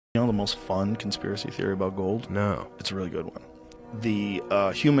You know the most fun conspiracy theory about gold? No. It's a really good one. The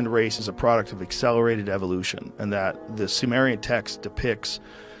human race is a product of accelerated evolution, and that the Sumerian text depicts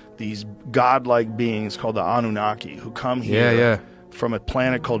these godlike beings called the Anunnaki who come here from a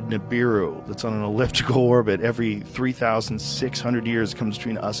planet called Nibiru that's on an elliptical orbit. Every 3,600 years it comes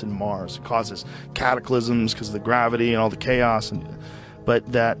between us and Mars. It causes cataclysms because of the gravity and all the chaos,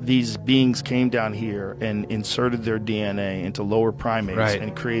 but that these beings came down here and inserted their DNA into lower primates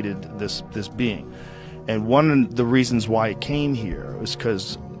and created this being. And one of the reasons why it came here is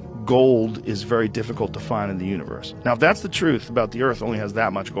because gold is very difficult to find in the universe. Now, if that's the truth about the Earth only has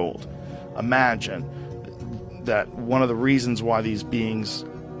that much gold, imagine that one of the reasons why these beings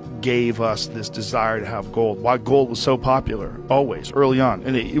gave us this desire to have gold, why gold was so popular always early on,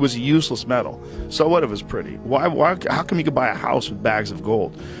 and it was a useless metal. So what if it was pretty? How come you could buy a house with bags of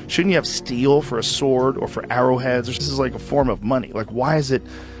gold? Shouldn't you have steel for a sword or for arrowheads? This is like a form of money. Like, why has it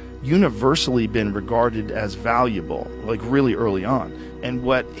universally been regarded as valuable, like really early on? And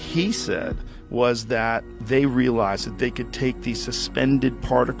what he said was that they realized that they could take these suspended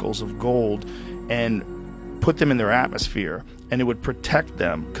particles of gold and put them in their atmosphere, and it would protect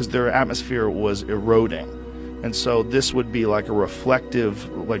them because their atmosphere was eroding. And so this would be like a reflective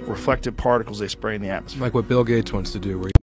particles they spray in the atmosphere. Like what Bill Gates wants to do, where